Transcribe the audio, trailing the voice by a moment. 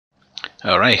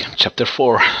Alright, chapter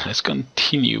 4. Let's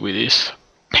continue with this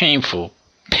painful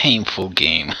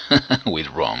game with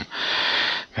Rome.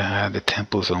 The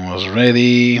temple's almost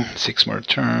ready. 6 more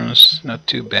turns. Not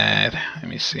too bad. Let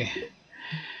me see.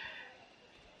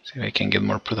 See if I can get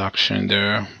more production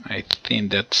there. I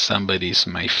think that somebody's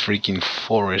my freaking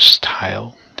forest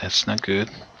tile. That's not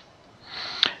good.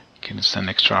 Can send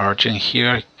extra argent here.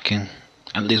 I can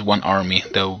at least one army.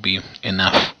 That will be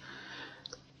enough.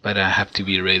 But I have to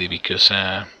be ready because,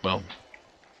 well,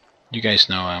 you guys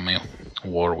know I'm in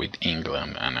war with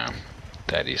England, and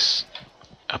that is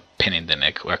a pain in the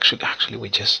neck. Actually, we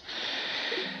just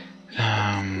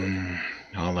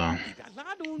hold on.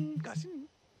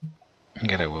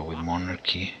 Gotta go with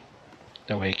monarchy.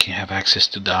 That way I can have access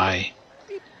to die.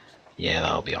 Yeah,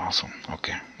 that'll be awesome.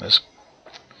 Okay, let's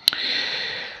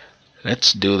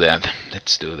do that.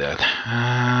 Let's do that.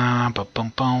 An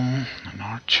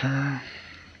archer.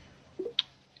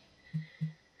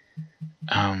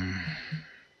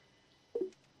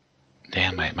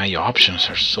 Damn, my options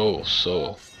are so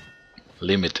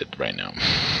limited right now.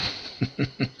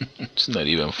 It's not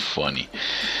even funny.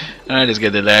 Alright, let's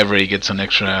get the library, get some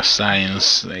extra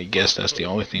science. I guess that's the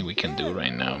only thing we can do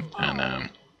right now.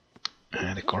 And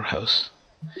the courthouse.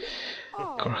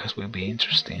 Courthouse will be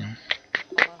interesting.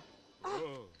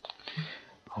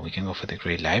 Oh, we can go for the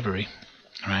great library,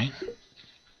 right?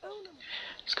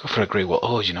 Let's go for a great wall.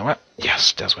 Oh, you know what?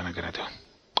 Yes, that's what I'm gonna do.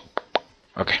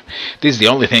 Okay, this is the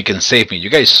only thing that can save me. You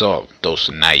guys saw those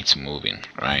knights moving,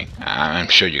 right? I'm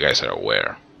sure you guys are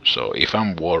aware. So if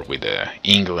I'm war with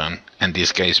England and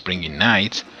this guy is bringing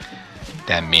knights,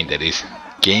 that means that it's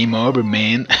game over,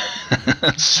 man.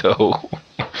 So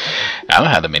I don't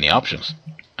have that many options.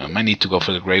 I might need to go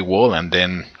for the Great Wall and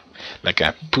then like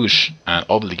a push and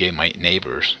obligate my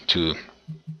neighbors to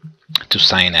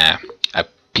sign a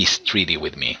peace treaty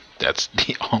with me. That's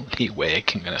the only way I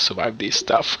can gonna survive this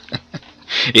stuff.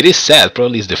 It is sad,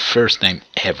 probably it's the first time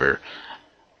ever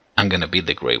I'm gonna beat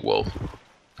the Great Wall,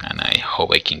 and I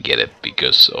hope I can get it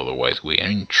because otherwise we are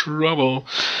in trouble.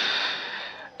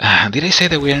 Did I say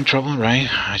that we are in trouble, right?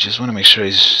 I just want to make sure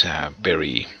it's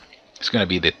it's gonna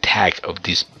be the tag of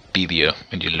this video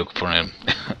when you look for him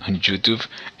on YouTube.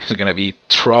 It's gonna be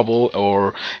trouble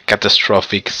or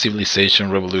catastrophic civilization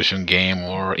revolution game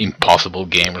or impossible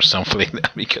game or something like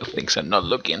that, because things are not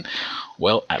looking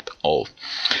well at all.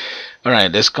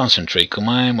 Alright, let's concentrate.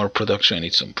 Combine more production. I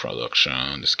need some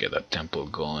production. Let's get that temple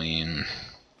going.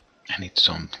 I need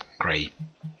some great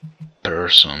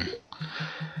person.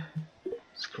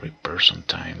 It's great person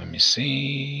time. Let me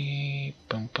see.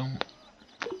 Boom, boom.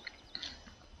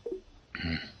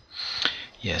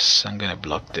 Yes, I'm gonna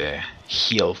block the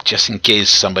hill just in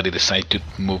case somebody decides to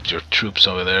move your troops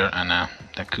over there, and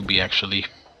that could be actually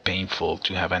painful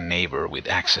to have a neighbor with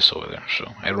access over there.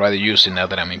 So I'd rather use it now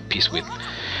that I'm in peace with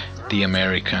the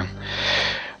American.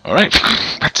 Alright,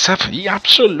 what's up? Yeah,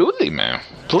 absolutely, man.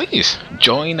 Please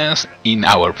join us in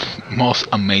our most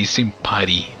amazing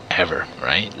party ever,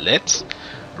 right? Let's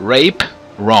rape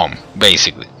Rome,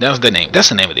 basically. That's the name. That's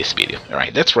the name of this video.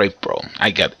 Alright, let's rape Rome.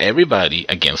 I got everybody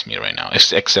against me right now,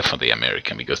 except for the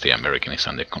American, because the American is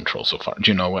under control so far.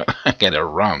 You know what? I gotta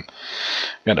run.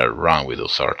 Gotta run with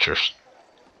those archers.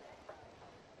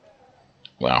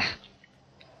 Wow.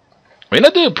 We're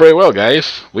not doing pretty well,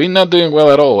 guys. We're not doing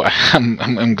well at all.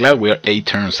 I'm glad we are 8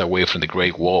 turns away from the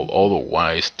Great Wall.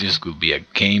 Otherwise, this could be a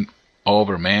game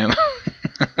over, man.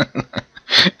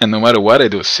 And no matter what I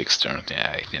do, 6 turns.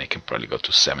 Yeah, I think I can probably go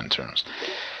to 7 turns.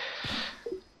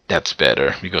 That's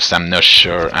better, because I'm not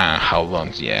sure how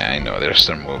long. Yeah, I know, they're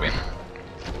still moving.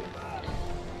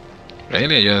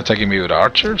 Really? You're attacking me with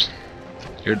archers?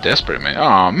 You're desperate, man.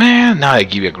 Oh, man. Now I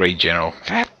give you a great general.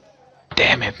 God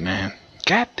damn it, man.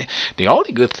 God damn. The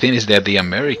only good thing is that the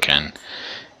American...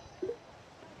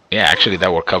 Yeah, actually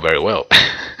that worked out very well.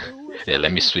 Yeah,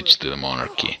 let me switch to the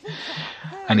monarchy.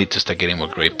 I need to start getting more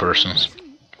great persons,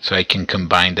 so I can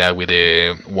combine that with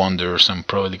the wonders and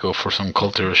probably go for some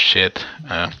cultural shit.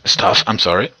 Stuff, I'm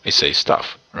sorry, I say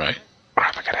stuff, right?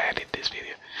 Crap, I gotta edit this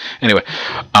video. Anyway,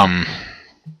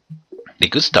 the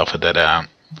good stuff is that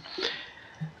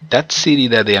that city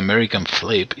that the American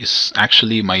flip is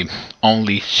actually my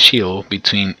only shield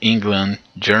between England,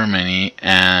 Germany,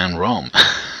 and Rome.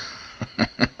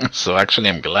 So actually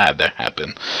I'm glad that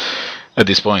happened at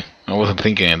this point. I wasn't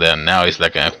thinking of that. Now it's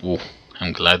like ooh,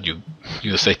 I'm glad you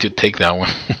decided to take that one.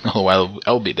 Oh,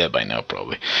 I'll be dead by now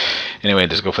probably. Anyway,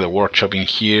 let's go for the workshop in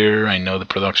here. I know the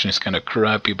production is kind of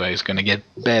crappy, but it's gonna get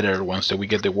better once that we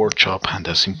get the workshop, and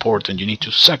that's important. You need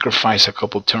to sacrifice a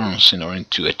couple turns in order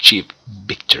to achieve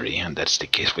victory, and that's the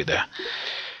case with the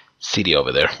city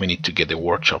over there. We need to get the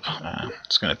workshop.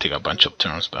 It's gonna take a bunch of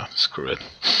turns, but screw it.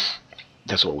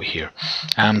 That's what we hear.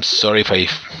 I'm sorry if I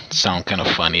sound kind of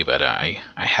funny, but I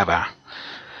have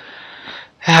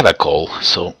a call,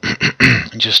 so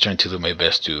I'm just trying to do my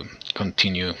best to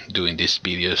continue doing these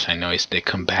videos. I know it's the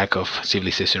comeback of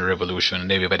Civilization Revolution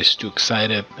and everybody's too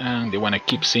excited and they want to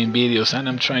keep seeing videos, and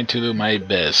I'm trying to do my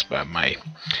best, but my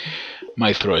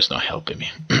throat is not helping me.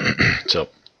 So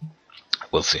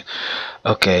we'll see.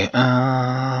 Okay,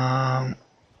 10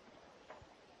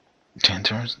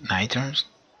 turns, 9 turns.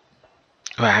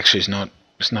 Well, actually,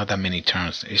 it's not that many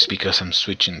turns. It's because I'm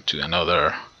switching to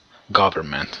another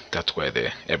government. That's why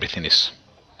everything is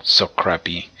so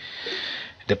crappy,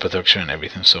 the production and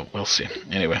everything. So we'll see.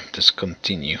 Anyway, just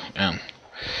continue.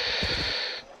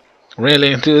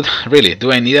 Really, dude? Really?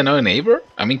 Do I need another neighbor?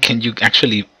 I mean, can you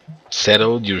actually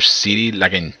settle your city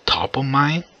like in top of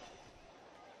mine?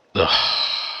 Ugh.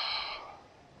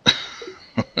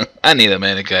 I need a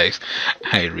minute, guys.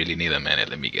 I really need a minute.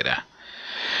 Let me get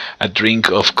a drink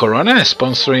of Corona,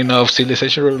 sponsoring of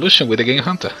Civilization Revolution with the Game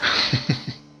Hunter.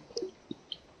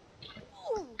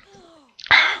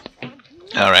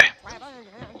 Alright.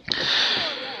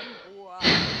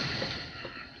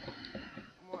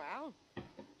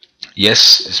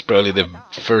 Yes, it's probably the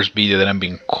first video that I'm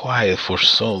being quiet for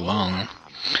so long.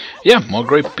 Yeah, more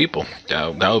great people.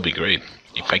 That would be great.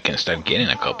 If I can start getting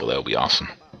a couple, that would be awesome.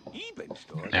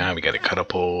 Now we got a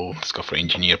catapult. Let's go for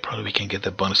engineer. Probably we can get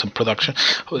the bonus on production.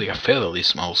 Oh, they got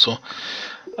feudalism also.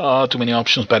 Too many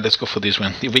options, but let's go for this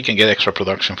one. If we can get extra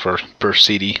production for per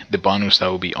city, the bonus,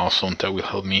 that would be awesome. That will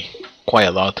help me quite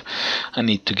a lot. I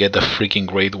need to get the freaking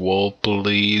Great Wall,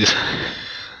 please.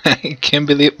 I can't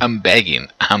believe I'm begging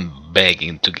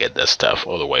to get that stuff.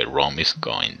 Otherwise, Rome is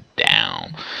going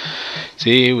down.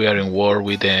 See, we are in war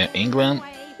with England.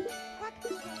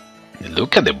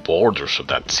 Look at the borders of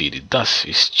that city.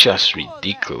 It's just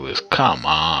ridiculous. Come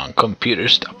on, computer,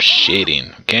 stop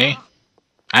shitting, okay?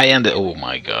 Oh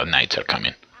my god, knights are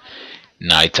coming.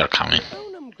 Knights are coming.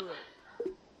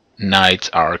 Knights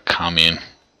are coming.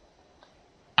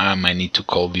 I might need to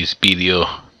call this video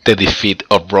the defeat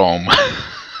of Rome.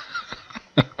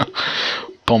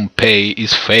 Pompeii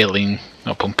is failing.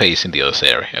 No, Pompeii is in the other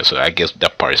area, so I guess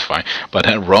that part is fine. But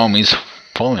Rome is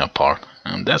falling apart,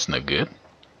 and that's not good.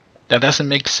 That doesn't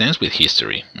make sense with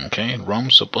history, okay?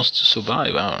 Rome's supposed to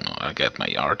survive. I don't know. I got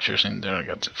my archers in there. I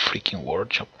got the freaking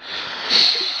workshop.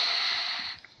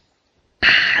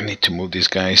 I need to move these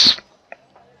guys.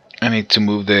 I need to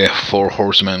move the 4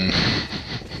 horsemen.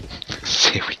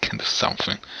 See if we can do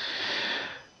something.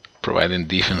 Providing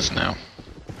defense now.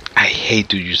 I hate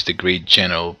to use the Great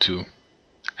General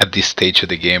at this stage of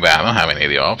the game, but I don't have any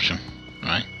other option,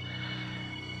 right?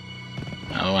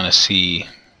 I don't want to see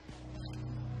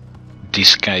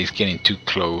this guy is getting too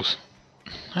close.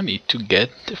 I need to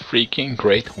get the freaking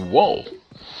Great Wall.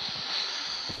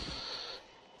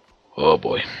 Oh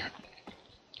boy.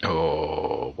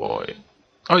 Oh boy.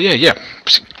 Oh yeah.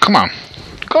 Come on.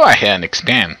 Go ahead and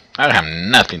expand. I have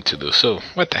nothing to do, so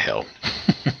what the hell?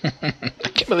 I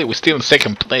can't believe we're still in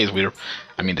second place.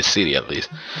 I mean the city at least.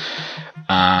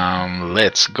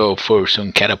 Let's go for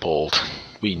some catapult.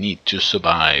 We need to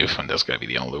survive, and that's gonna be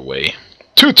the only way.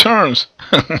 2 turns!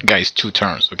 Guys, 2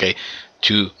 turns, okay?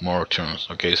 2 more turns,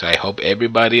 okay? So I hope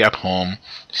everybody at home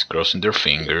is crossing their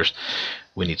fingers.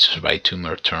 We need to survive 2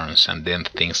 more turns, and then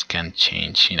things can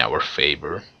change in our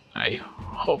favor. I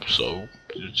hope so.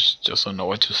 Just don't know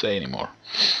what to say anymore.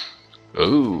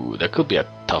 Oh, that could be a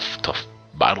tough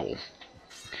battle.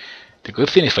 The good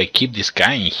thing, if I keep this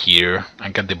guy in here, I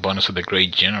got the bonus of the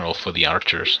Great General for the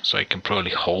archers, so I can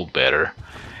probably hold better.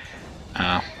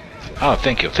 Oh,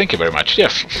 thank you very much.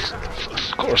 Yes,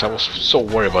 of course, I was so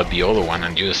worried about the other one,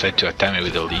 and you decided to attack me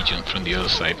with the Legion from the other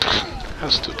side. How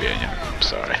stupid I am. I'm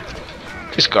sorry.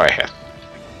 Just go ahead.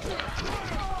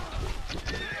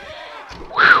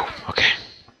 Whew, okay.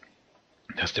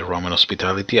 That's the Roman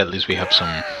hospitality. At least we have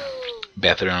some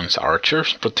veterans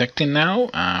archers protecting now.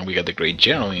 We got the Great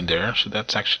General in there, so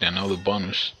that's actually another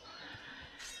bonus.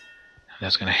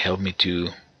 That's gonna help me to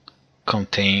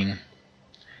contain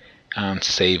and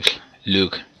save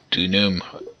Luc Dunum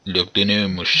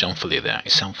or something like that.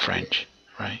 It sounds French,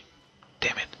 right?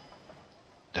 Damn it.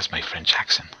 That's my French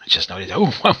accent. I just noticed.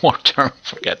 Oh, 1 more turn.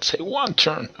 Forgot to say 1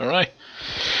 turn, alright?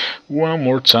 1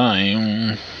 more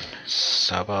time.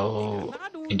 Sabal.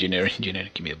 Engineering.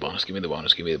 Give me the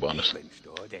bonus.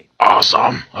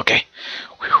 Awesome. Okay.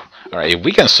 Alright, if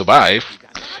we can survive,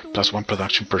 +1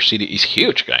 production per city is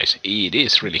huge, guys. It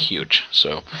is really huge.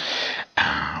 So,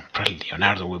 probably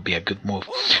Leonardo will be a good move.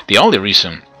 The only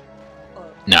reason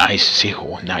Nice. See,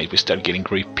 oh, nice. We start getting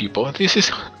great people. This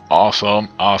is awesome,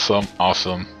 awesome,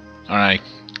 awesome. Alright.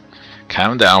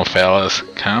 Calm down, fellas.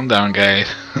 Calm down, guys.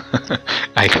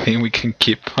 I think we can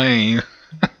keep playing.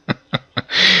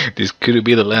 This could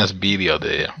be the last video of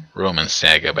the Roman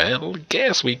saga, but I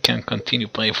guess we can continue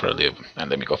playing for a little. And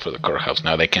let me go for the courthouse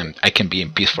now. I can be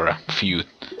in peace for a few.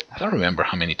 I don't remember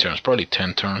how many turns. Probably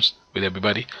 10 turns with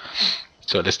everybody.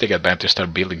 So let's take advantage,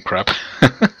 start building crap.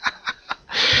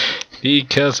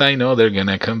 Because I know they're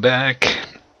gonna come back.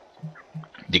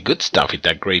 The good stuff is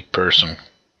that great person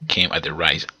came at the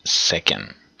right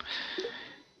second.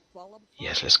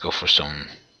 Yes, let's go for some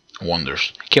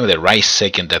wonders. Came at the right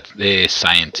second, that the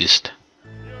scientist.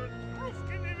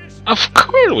 Of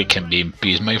course we can be in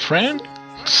peace, my friend.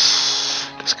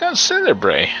 Let's go and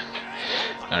celebrate.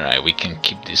 Alright, we can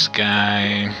keep this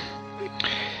guy.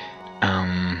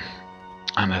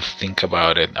 And I think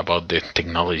about it, about the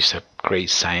technologies of great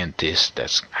scientists.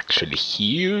 That's actually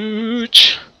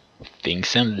huge.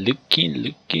 Things are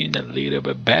looking a little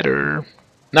bit better.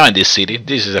 Not in this city.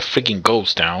 This is a freaking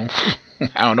ghost town.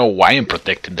 I don't know why I'm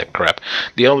protecting that crap.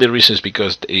 The only reason is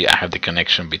because I have the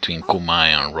connection between Kumai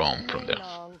and Rome from there.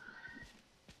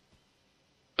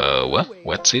 What?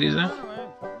 What city is that?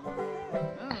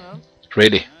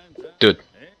 Really? Dude.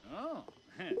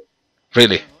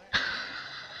 Really?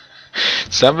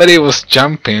 Somebody was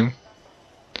jumping.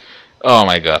 Oh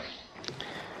my god.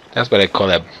 That's what I call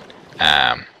a...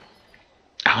 I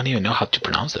don't even know how to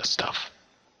pronounce that stuff.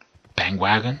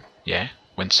 Bandwagon? Yeah?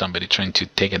 When somebody trying to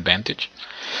take advantage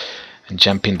and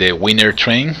jump in the winner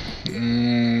train.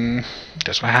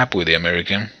 That's what happened with the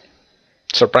American.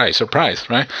 Surprise, surprise,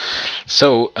 right?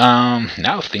 So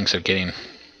now things are getting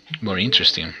more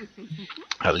interesting.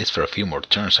 At least for a few more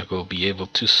turns I will be able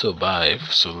to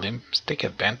survive. So let's take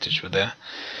advantage of that.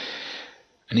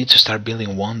 I need to start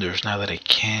building wonders now that I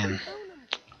can.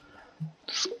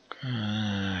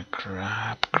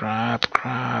 Crap.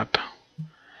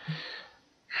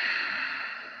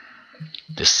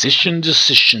 Decisions,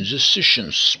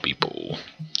 people.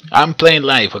 I'm playing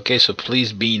live, okay? So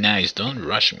please be nice. Don't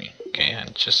rush me, okay?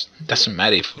 And just doesn't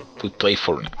matter if we play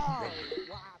for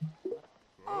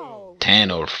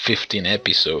 10 or 15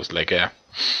 episodes. Like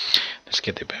let's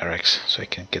get the barracks so I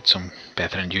can get some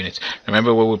veteran units.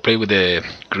 Remember when we played with the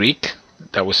Greek?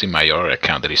 That was in my other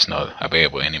account that is not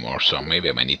available anymore, so maybe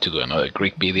I might need to do another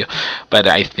Greek video. But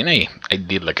I think I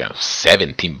did like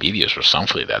 17 videos or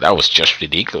something like that. That was just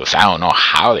ridiculous. I don't know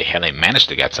how the hell I managed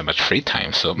to get so much free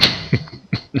time, so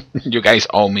you guys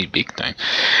owe me big time.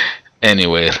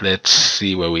 Anyways, let's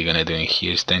see what we're gonna do in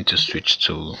here. It's time to switch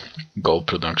to gold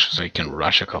production so I can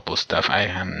rush a couple of stuff. I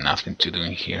have nothing to do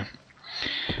in here.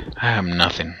 I have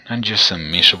nothing. I'm just a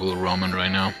miserable Roman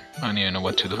right now. I don't even know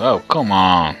what to do. Oh, come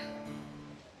on.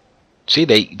 See,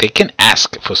 they can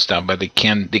ask for stuff, but they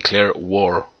can't declare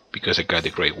war because I got the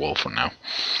Great Wall for now.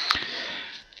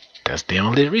 That's the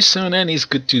only reason, and it's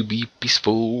good to be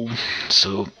peaceful.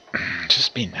 So,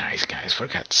 just be nice, guys. For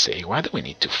God's sake, why do we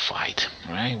need to fight?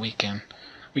 Right? We can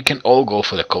all go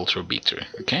for the cultural victory.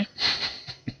 Okay?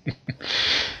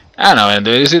 I don't know. And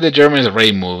you see the Germans are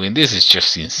already moving. This is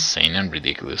just insane and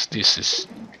ridiculous. This is.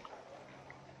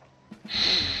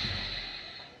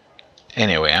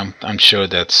 Anyway, I'm sure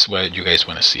that's what you guys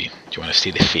want to see. You want to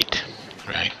see defeat,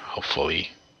 right? Hopefully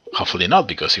not,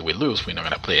 because if we lose, we're not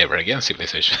gonna play ever again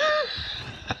Civilization.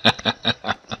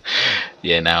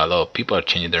 Yeah, now a lot of people are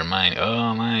changing their mind.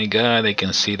 Oh my god, I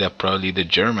can see that probably the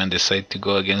German decide to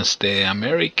go against the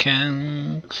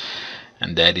American,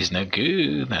 and that is not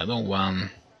good. I don't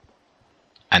want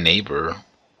a neighbor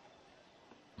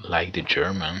like the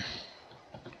German.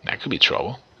 That could be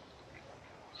trouble.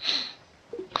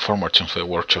 4 more turns for the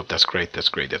workshop. That's great. That's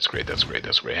great. I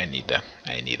need that.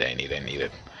 I need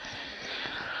it.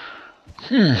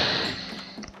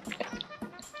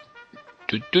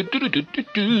 Get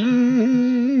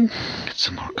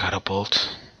some more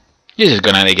catapult. This is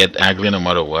gonna get ugly no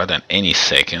matter what, and any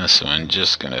second. So I'm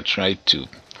just gonna try to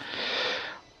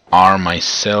arm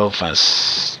myself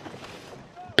as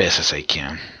best as I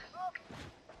can.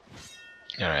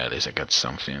 Alright, at least I got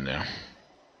something in there.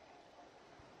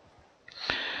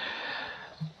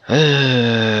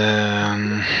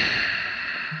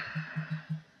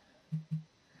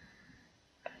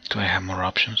 Do I have more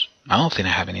options? I don't think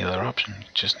I have any other option.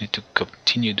 Just need to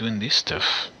continue doing this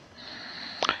stuff.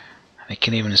 I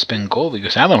can't even spend gold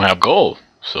because I don't have gold.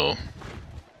 So,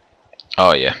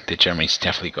 oh yeah, the German is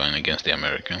definitely going against the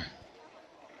American.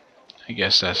 I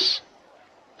guess that's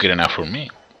good enough for me.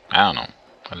 I don't know.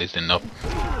 At least enough.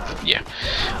 Yeah.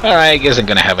 Alright, I guess I'm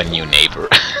gonna have a new neighbor.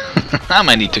 I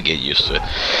might need to get used to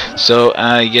it. So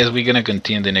I guess we're gonna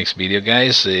continue in the next video,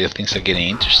 guys. Things are getting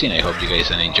interesting. I hope you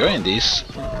guys are enjoying this.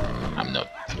 I'm not.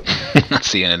 I'll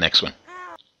see you in the next one.